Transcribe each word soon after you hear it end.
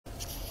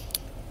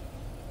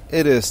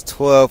It is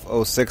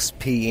 12:06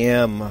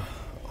 p.m.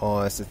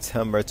 on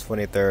September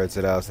 23rd,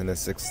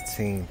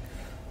 2016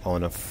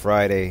 on a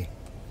Friday.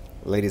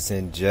 Ladies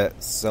and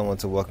gents, I want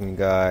to welcome you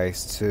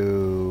guys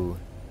to...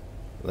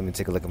 Let me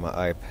take a look at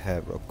my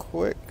iPad real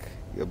quick.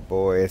 Your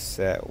boy is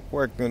at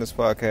work doing this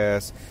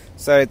podcast.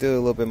 Decided to do it a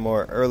little bit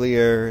more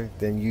earlier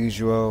than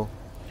usual.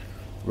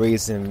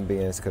 Reason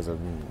being is because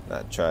I'm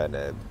not trying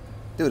to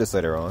do this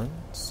later on.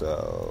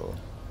 So...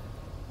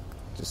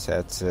 just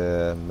had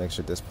to make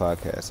sure this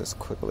podcast as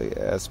quickly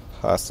as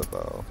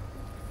possible.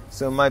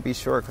 So it might be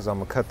short because I'm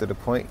going to cut to the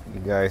point. You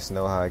guys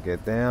know how I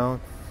get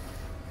down.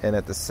 And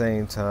at the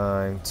same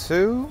time,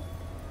 too,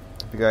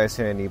 if you guys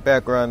hear any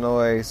background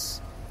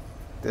noise,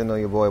 didn't know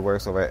your boy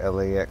works over at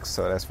LAX,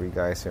 so that's for you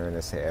guys hearing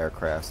this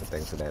aircrafts and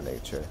things of that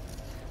nature.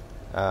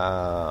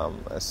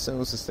 As soon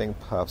as this thing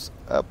pops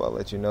up, I'll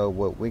let you know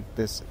what week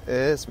this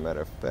is.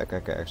 Matter of fact, I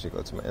can actually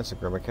go to my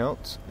Instagram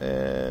account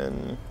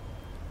and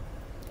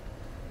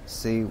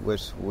see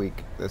which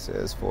week this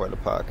is for the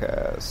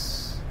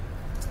podcast.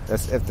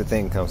 That's if the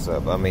thing comes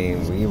up. I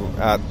mean, we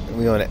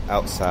on the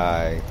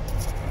outside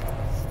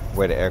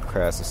where the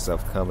aircrafts and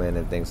stuff come in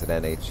and things of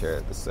that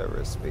nature. The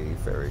service be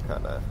very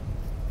kind of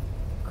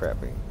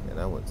crappy, and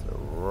I went to the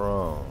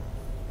wrong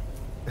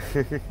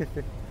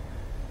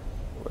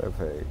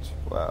webpage.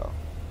 Wow.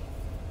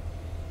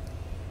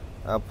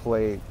 I'll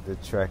play the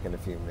track in a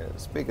few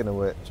minutes. Speaking of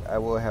which, I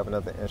will have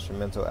another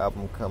instrumental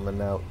album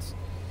coming out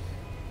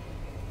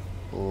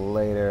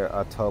later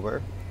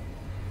October.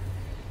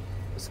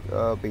 It's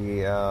gonna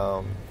be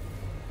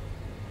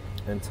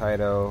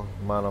entitled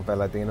Mano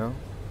Paladino.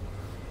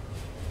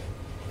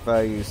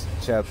 Values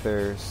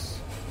chapters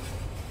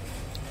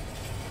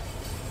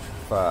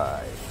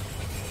 5.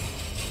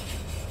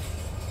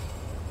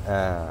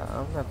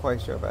 I'm not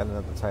quite sure if I had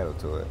another title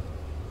to it,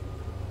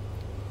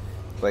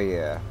 but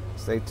yeah,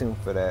 stay tuned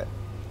for that.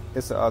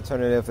 It's an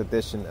alternative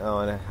edition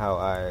on how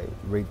I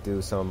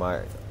redo some of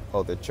my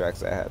older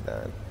tracks I had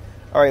done.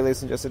 Alright,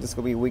 ladies and gentlemen, this is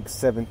going to be week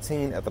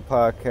 17 at the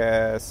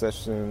podcast,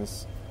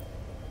 sessions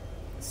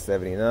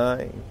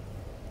 79,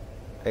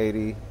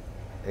 80,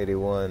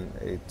 81,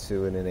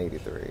 82, and then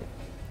 83.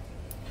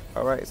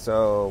 Alright,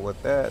 so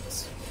with that,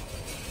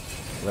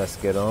 let's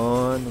get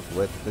on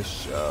with the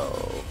show.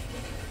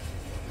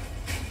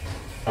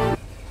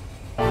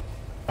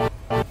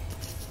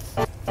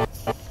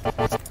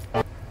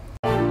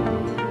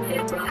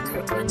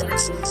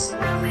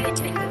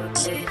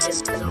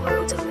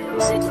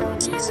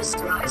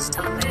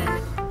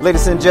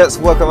 Ladies and gents,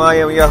 welcome. I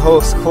am your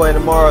host, Coin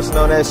Morris,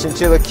 known as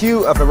Chinchilla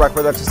Q of the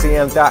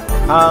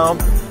RockProductionCM.com.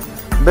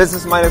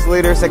 Business Minus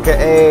Leaders,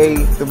 aka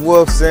The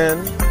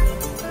Wolfson.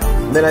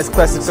 Midnight's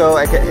Classic Soul,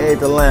 aka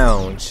The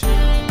Lounge.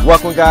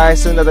 Welcome,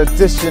 guys, to another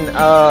edition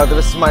of the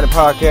Business Minus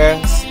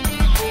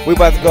Podcast. We're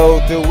about to go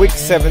through week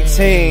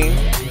 17,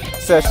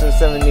 session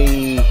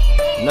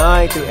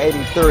 79 through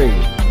 83.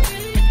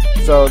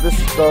 So this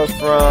goes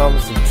from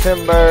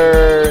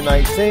September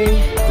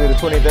 19th through the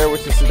 23rd,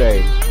 which is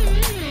today.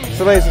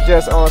 So ladies and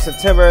gents, on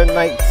September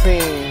 19,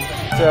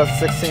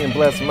 2016,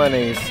 Blessed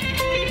Mondays,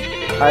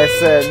 I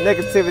said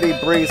negativity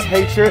breeds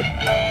hatred,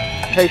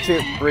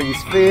 hatred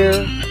breeds fear,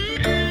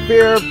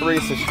 fear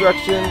breeds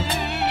destruction,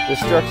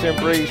 destruction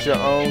breeds your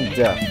own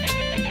death.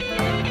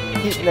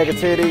 Keep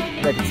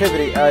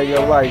negativity out of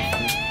your life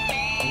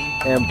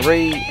and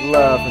breed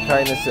love and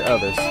kindness to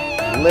others.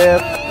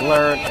 Live,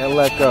 learn, and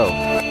let go.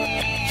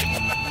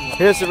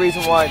 Here's the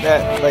reason why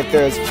that right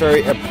there is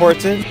very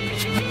important.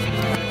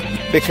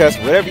 Because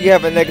whenever you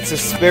have a negative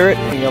spirit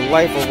in your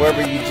life, or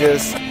wherever you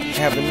just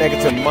have a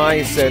negative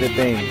mindset of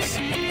things,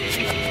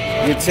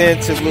 you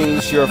tend to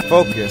lose your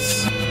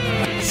focus.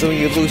 So when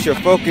you lose your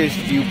focus,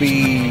 you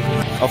be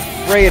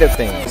afraid of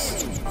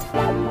things.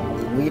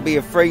 When you be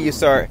afraid, you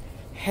start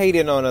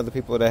hating on other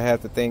people that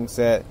have the things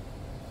that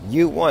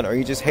you want, or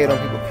you just hate on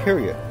people,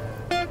 period.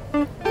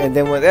 And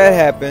then when that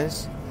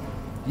happens,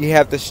 you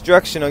have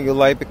destruction on your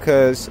life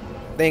because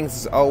things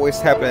is always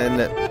happening in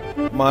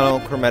the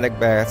monochromatic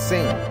bad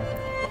scene.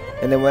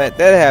 And then when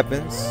that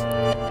happens,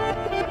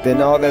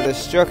 then all that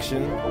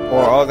destruction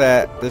or all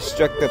that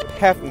destructive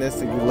pathness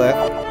that you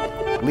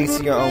left leads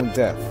to your own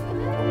death.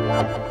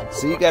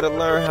 So you got to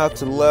learn how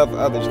to love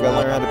others. You got to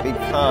learn how to be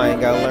kind. You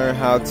got to learn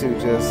how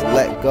to just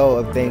let go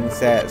of things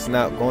that's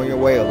not going your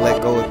way, or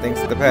let go of things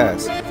of the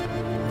past.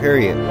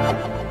 Period.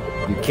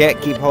 You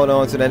can't keep holding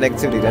on to that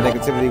negativity. That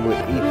negativity will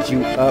eat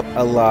you up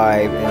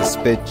alive and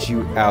spit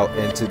you out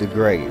into the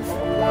grave.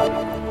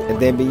 And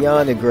then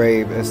beyond the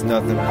grave, it's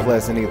nothing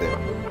pleasant either.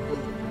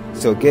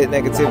 So get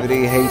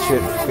negativity,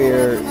 hatred,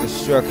 fear,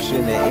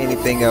 destruction, and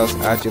anything else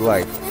out your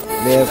life.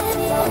 Live,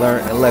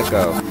 learn, and let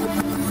go.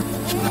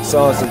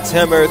 So on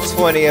September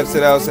 20th,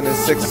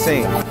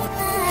 2016,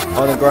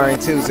 on the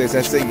Grind Tuesdays,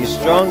 I say you're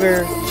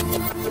stronger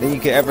than you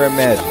can ever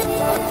imagine.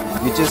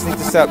 You just need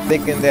to stop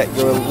thinking that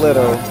you're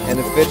little and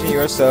envision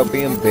yourself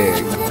being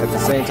big. At the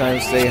same time,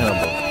 stay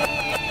humble.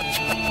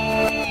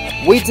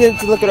 We tend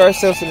to look at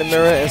ourselves in the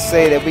mirror and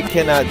say that we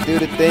cannot do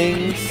the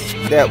things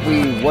that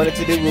we wanted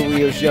to do when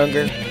we was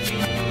younger.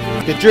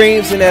 The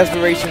dreams and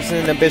aspirations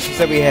and ambitions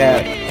that we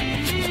had,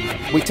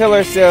 We tell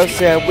ourselves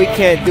that we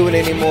can't do it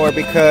anymore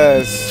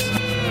because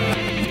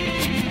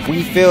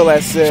we feel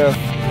as if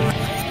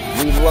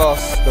we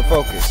lost the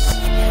focus.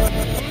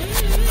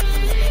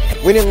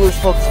 We didn't lose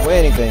focus with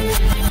anything.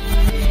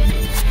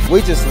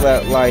 We just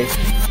let life,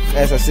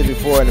 as I said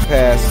before in the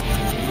past,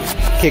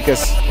 kick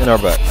us in our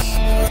butts.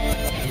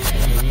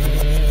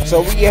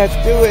 So what you have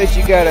to do is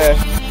you gotta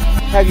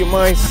have your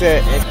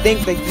mindset and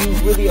think that you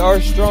really are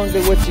stronger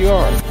than what you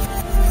are.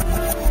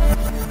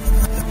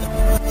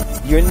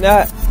 You're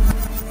not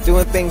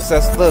doing things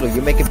that's little.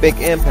 You're making big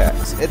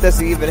impacts. It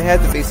doesn't even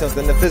have to be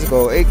something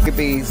physical. It could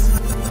be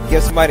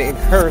give somebody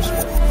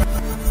encouragement.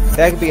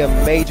 That could be a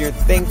major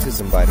thing to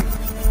somebody.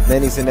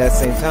 Many in that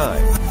same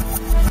time.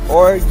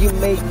 Or you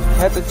may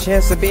have the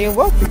chance of being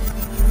wealthy.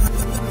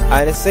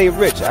 I didn't say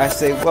rich, I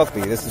say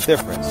wealthy. There's a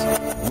difference.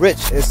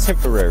 Rich is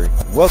temporary.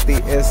 Wealthy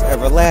is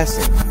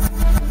everlasting.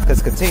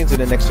 Because it continues to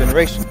the next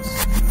generations.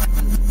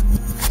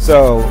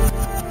 So,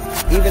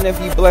 even if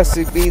you're blessed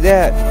to be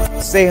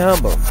that, stay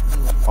humble.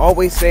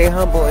 Always stay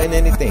humble in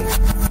anything.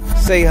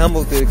 Stay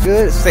humble through the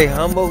good, stay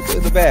humble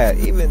through the bad.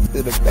 Even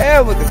through the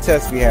bad with the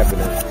tests be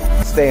happening.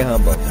 Stay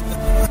humble.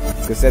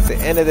 Because at the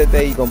end of the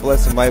day, you're going to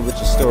bless somebody with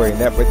your story. And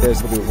that right there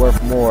is going to be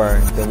worth more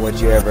than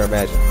what you ever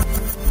imagined.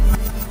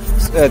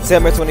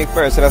 September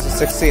 21st,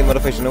 2016,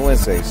 Motivational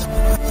Wednesdays.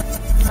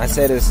 I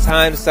said it's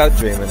time to stop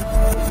dreaming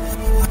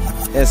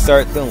and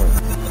start doing.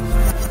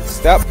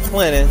 Stop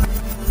planning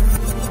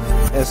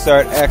and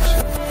start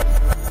action.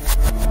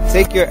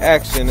 Take your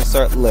action and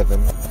start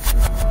living.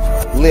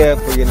 Live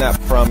where you're not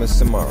promised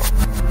tomorrow.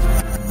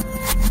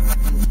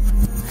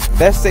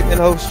 That statement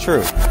holds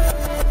true.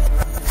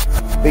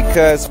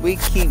 Because we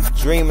keep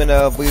dreaming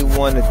of we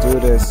want to do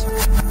this.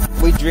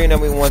 We dream that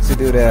we want to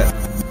do that.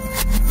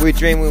 We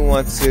dream we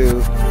want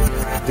to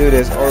do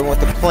this. Or we want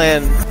to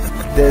plan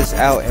this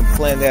out and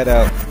plan that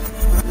out.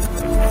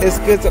 It's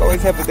good to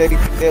always have a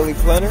daily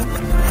planner.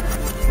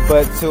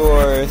 But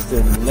towards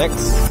the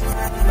next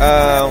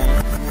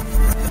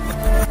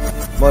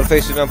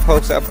motivational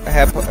post I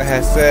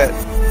have said,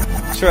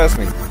 trust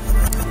me,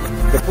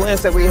 the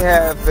plans that we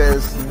have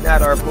is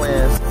not our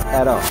plans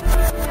at all.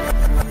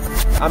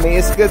 I mean,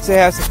 it's good to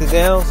have something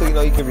down so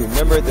you can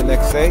remember it the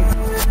next day.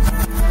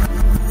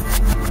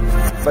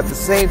 But at the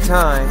same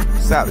time,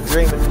 stop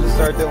dreaming and just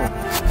start doing.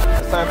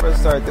 It's time for us to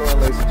start doing,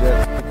 ladies and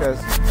gents, because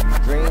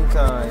dream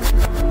time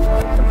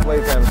and play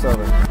time is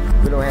over.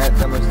 We don't have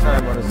that much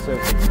time on the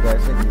surface you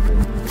guys think we do.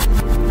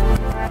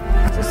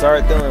 So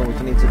start doing what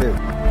you need to do.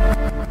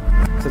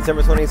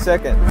 September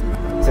 22nd,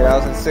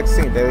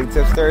 2016, Daily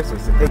Tips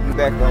Thursdays, to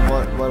piggyback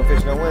on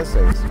Motivational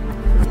Wednesdays.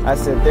 I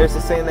said, there's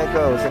a saying that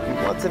goes, if you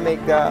want to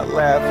make God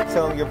laugh,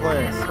 tell him your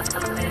plans.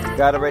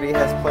 God already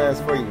has plans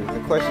for you.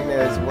 The question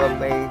is, what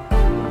may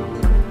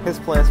his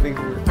plans be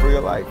for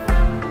your life?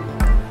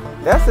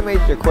 That's the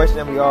major question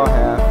that we all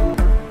have.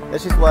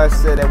 That's just why I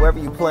said that wherever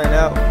you plan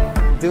out,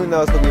 do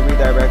know it's going to be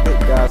redirected.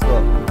 God's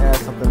going to add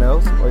something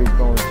else, or he's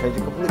going to change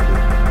it completely.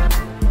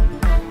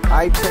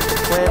 I tend to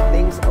plan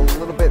things a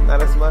little bit,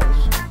 not as much.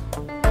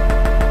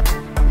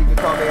 You can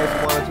call me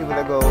as one of the people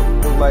that go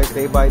through life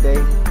day by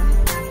day.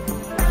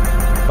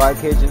 But I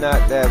kid you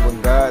not that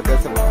when God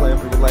does have a plan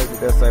for your life, He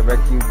does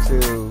direct you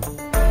to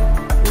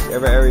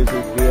whichever areas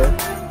you be in.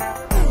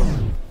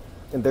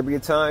 And there be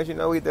times, He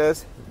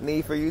does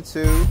need for you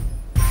to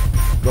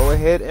go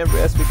ahead and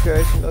rest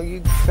because,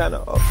 you kind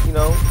of,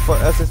 for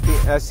us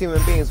as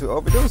human beings, we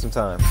overdo it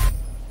sometimes.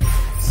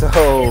 So,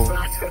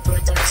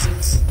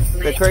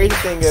 the crazy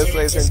thing is,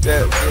 ladies and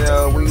gents,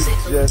 we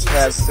just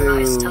have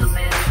to,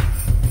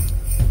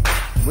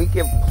 we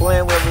can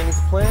plan whatever we need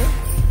to plan,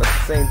 but at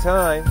the same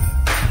time,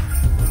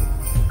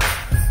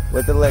 we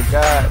have to let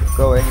God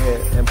go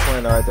ahead and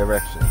plan our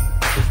direction,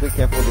 because we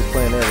can't fully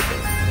plan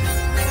everything.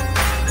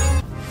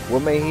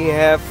 What may He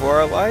have for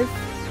our life?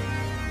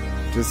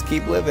 Just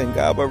keep living.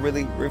 God will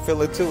really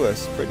reveal it to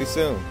us pretty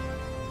soon,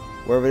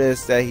 wherever it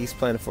is that He's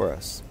planning for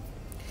us.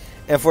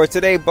 And for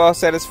today, Boss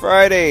Status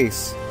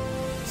Fridays,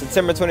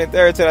 September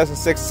 23rd,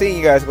 2016,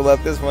 you guys will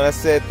love this one. I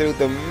said, through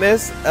the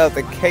midst of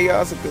the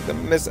chaos and through the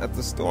midst of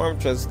the storm,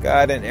 trust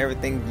God in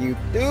everything you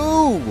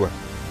do.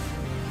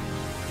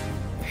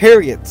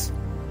 Period.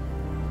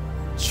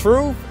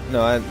 Truth?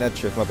 No, not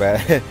truth, my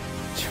bad.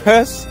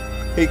 Trust,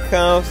 He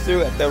comes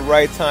through at the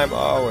right time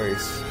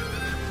always.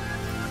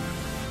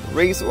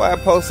 Reason why I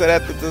posted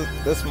that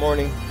this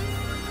morning.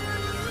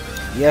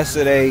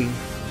 Yesterday,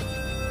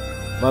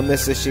 my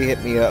missus, she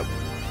hit me up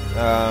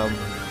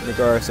in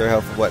regards to her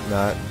health and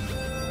whatnot.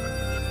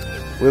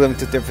 We live in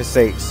two different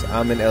states.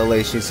 I'm in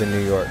LA, she's in New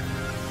York.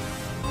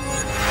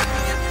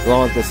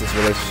 Long distance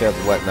relationship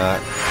and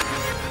whatnot.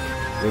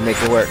 We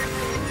make it work.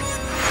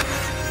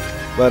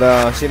 But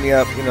she hit me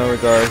up, in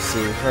regards to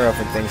her health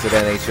and things of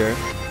that nature.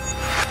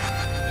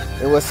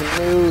 It was some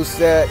news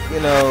that,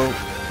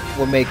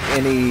 will make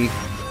any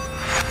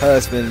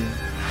husband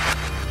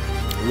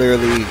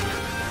literally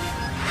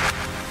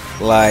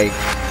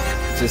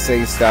just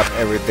say stop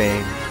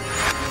everything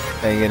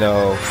and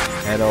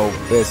handle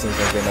business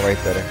and getting the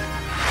right better.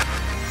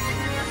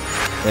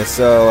 And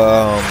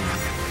so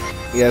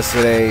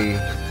yesterday,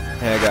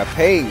 and I got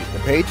paid. The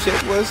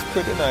paycheck was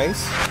pretty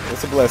nice.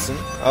 It's a blessing.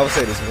 I would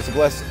say this was a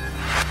blessing.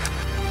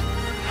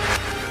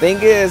 Thing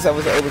is, I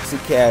was able to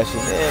cash it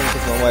in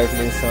because my wife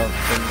needs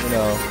something, you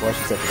know, while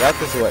she took the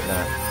doctors or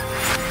whatnot.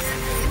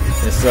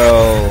 And so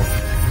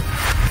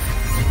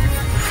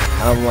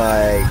I'm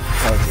like,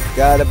 I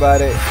forgot about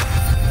it.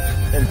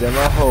 And then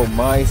my whole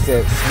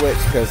mindset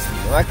switched because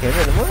when I came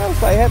in the morning, I was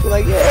like happy,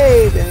 like,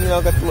 yay. Then, you know,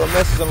 I got the little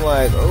message. I'm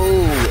like,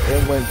 oh,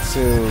 it went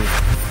to,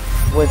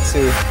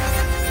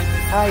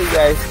 how you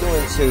guys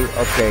doing to,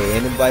 okay,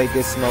 anybody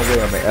gets in my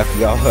way, I'm going to F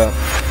y'all up.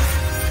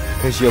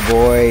 Because your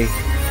boy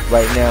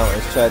right now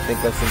is trying to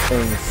think of some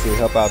things to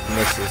help out the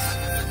missus.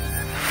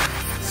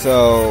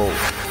 So,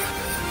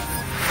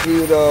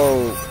 you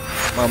know,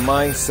 my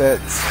mindset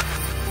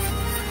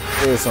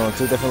is on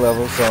two different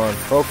levels. So I'm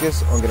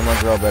focused on getting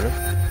my girl better.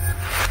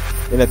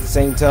 And at the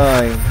same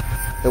time,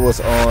 it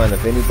was on,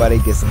 if anybody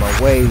gets in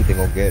my way, they're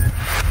going to get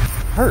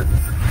hurt.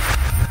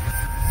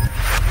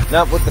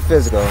 Not with the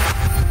physical,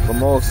 but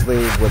mostly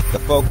with the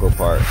focal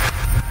part.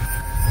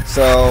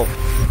 So,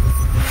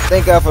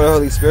 thank God for the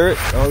Holy Spirit.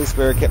 The Holy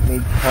Spirit kept me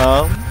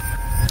calm.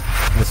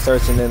 I was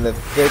searching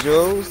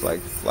individuals, like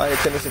flight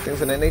attendants and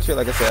things of that nature.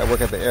 Like I said, I work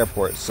at the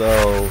airport,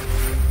 so,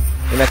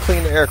 and I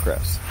clean the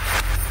aircrafts.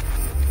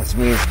 Which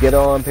means get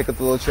on, pick up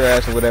the little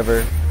trash or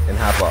whatever, and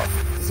hop off.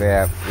 Because they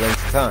have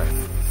lengths of time.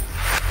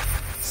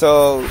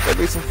 So, there'll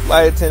be some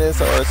flight attendants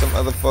or some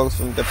other folks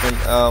from different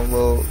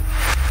little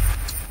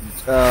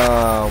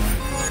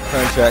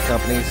contract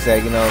companies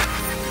say, you know,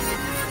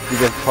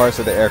 these are parts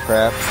of the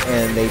aircraft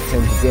and they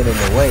tend to get in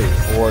the way.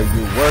 Or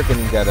you work and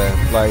you got a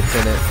flight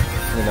attendant,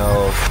 you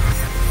know,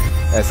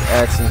 that's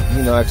asking,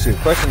 you know, actually a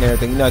question and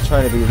everything. You're not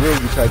trying to be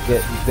rude, you try to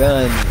get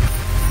done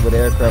with the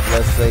aircraft,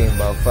 let's say, in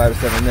about 5 to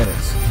 7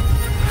 minutes.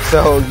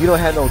 So you don't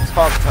have no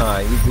talk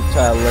time. You just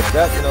try to look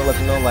up, you know, let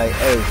them know like,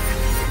 hey,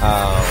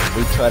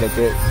 we try to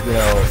get, you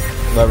know,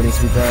 whatever needs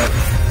to be done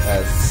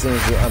as soon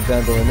as I'm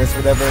done doing this,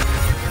 whatever.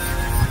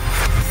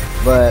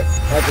 But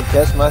I had to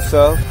catch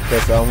myself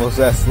because I almost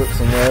had slipped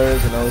some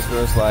words, and Holy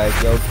Spirit's like,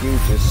 yo, Q,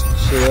 just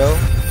chill.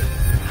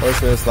 Holy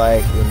Spirit's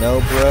like, you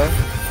know, bruh,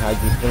 how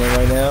you feeling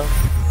right now?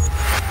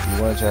 You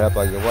want to try to help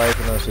out your wife,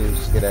 you know, she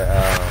just get a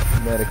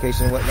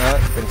medication and whatnot,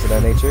 things of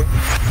that nature.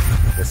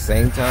 At the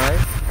same time,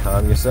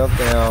 calm yourself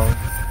down,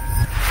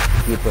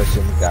 keep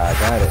pushing, God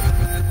got it.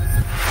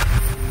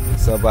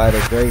 So by the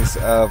grace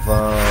of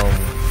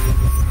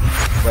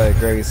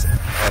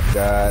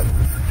God,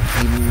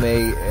 He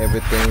made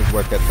everything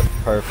work at the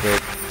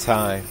perfect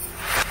time.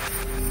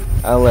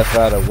 I left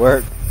out of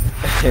work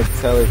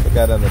until we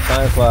forgot on the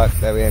time clock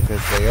that we had to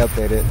stay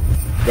updated.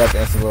 Got to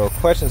answer little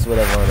questions,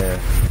 whatever on there.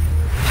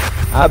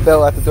 I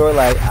bailed out the door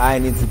like I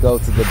need to go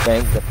to the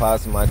bank,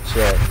 deposit my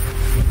check,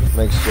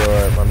 make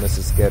sure my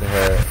missus get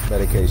her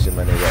medication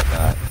money,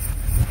 whatnot,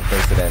 and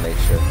things of that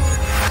nature.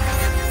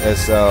 And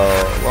so,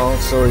 long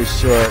story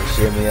short,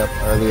 she hit me up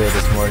earlier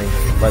this morning,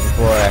 right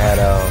before I had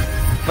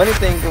funny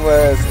thing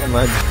was, in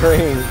my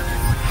dream,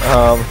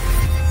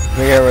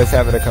 me and her was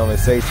having a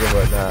conversation and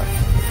whatnot.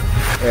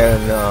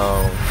 And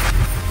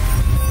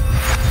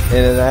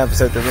then I have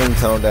set the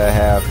ringtone that I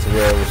have to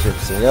where it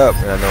ships me up,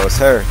 and I know it's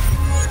her.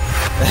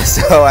 And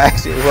so I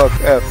actually woke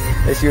up,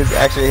 and she was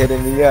actually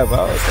hitting me up.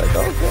 I was like,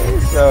 okay.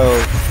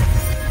 So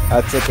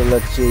I took a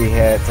look. She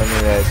had told me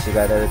that she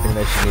got everything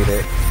that she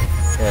needed.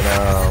 And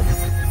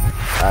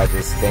I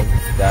just thank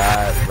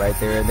God right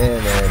there and then.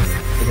 And I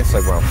think it's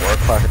like around 4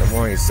 o'clock in the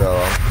morning, so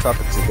I'm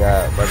talking to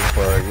God right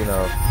before, you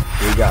know,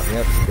 He got me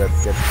up to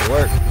get to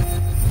work.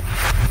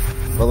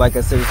 But like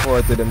I said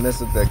before, through the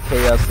midst of the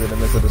chaos, through the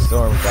midst of the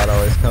storm, God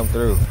always come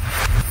through.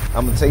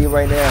 I'm going to tell you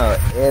right now,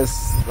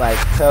 it's like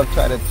tough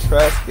trying to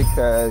trust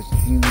because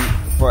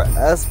for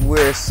us,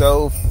 we're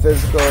so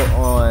physical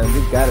on,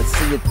 we got to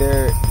see it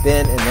there,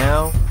 then and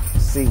now.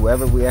 See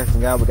whatever we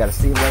asking God, we got to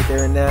see it right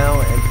there and now,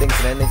 and things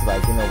of that nature.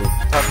 Like, you know, we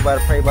talk about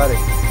it, pray about it,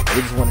 and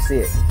we just want to see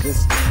it,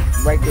 just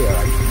right there,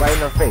 like right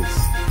in our face.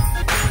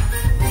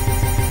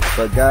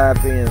 But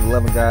God, being the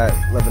loving God,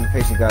 loving and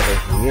patient God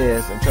that He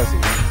is, and trust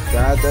me,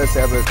 God does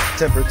have a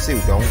temper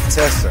too. Don't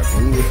test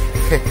Him.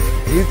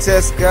 You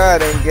test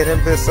God and get Him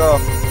pissed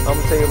off, I'm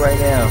gonna tell you right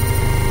now,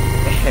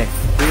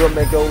 He will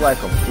make your life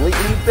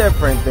completely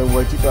different than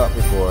what you thought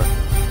before.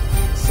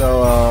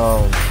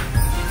 So,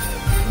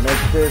 make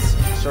this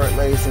short,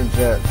 ladies and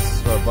gents,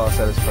 for Boss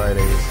Status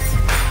Fridays.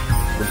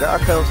 When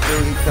God comes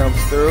through, He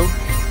comes through.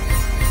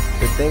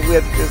 The thing we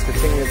have to do is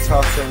continue to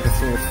talk to Him,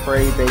 continue to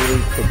pray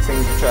daily,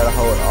 continue to try to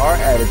hold our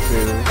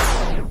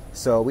attitude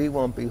so we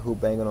won't be who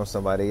banging on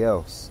somebody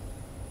else.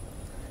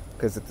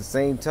 Because at the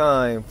same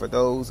time, for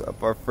those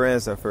of our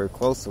friends that are very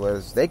close to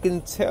us, they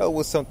can tell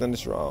when something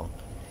is wrong.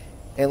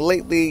 And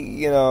lately,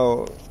 you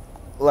know,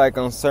 like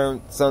on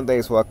some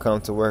days when I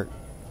come to work,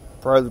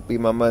 probably be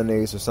my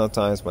Mondays or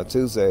sometimes my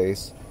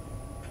Tuesdays,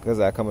 because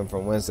I come in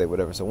from Wednesday,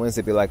 whatever. So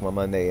Wednesday be like my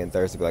Monday and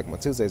Thursday be like my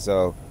Tuesday.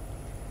 So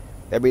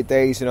every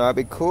day, you know, I'd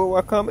be cool while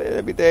I come in.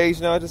 Every day,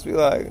 you know, I just be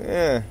like,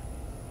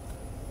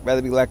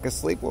 rather be like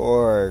asleep,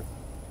 or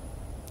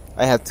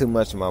I have too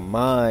much in my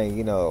mind,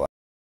 you know.